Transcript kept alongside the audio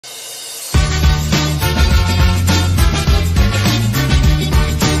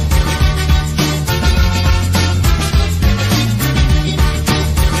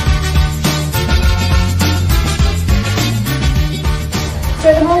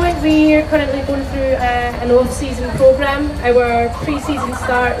we're currently going through an off-season programme. Our pre-season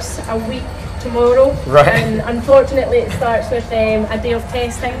starts a week tomorrow, and unfortunately it starts with a day of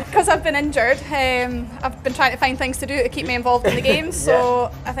testing. Because I've been injured, I've been trying to find things to do to keep me involved in the games.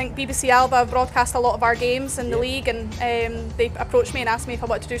 So I think BBC Alba broadcast a lot of our games in the league, and they approached me and asked me if I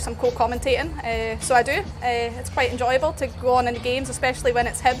wanted to do some co-commentating. So I do. It's quite enjoyable to go on in the games, especially when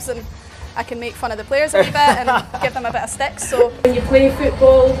it's Hibs and I can make fun of the players a wee bit and give them a bit of sticks. So when you play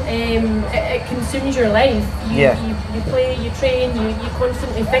football, it consumes your life. You play, you train, you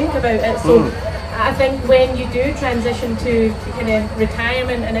constantly think about it. So I think when you do transition to kind of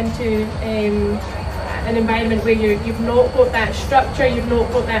retirement and into an environment where you've not got that structure, you've not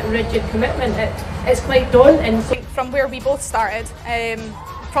got that rigid commitment, it's quite daunting. So from where we both started,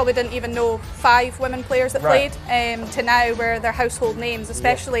 probably didn't even know 5 women players that played, to now where they're household names,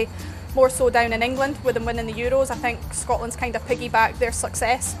 especially more so down in England with them winning the Euros. I think Scotland's kind of piggybacked their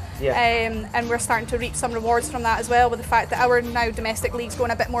success, and we're starting to reap some rewards from that as well, with the fact that our now domestic league's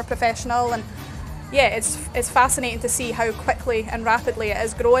going a bit more professional. And yeah, it's fascinating to see how quickly and rapidly it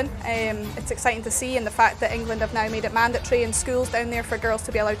is growing. It's exciting to see, and the fact that England have now made it mandatory in schools down there for girls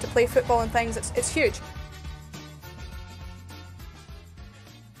to be allowed to play football and things, it's huge.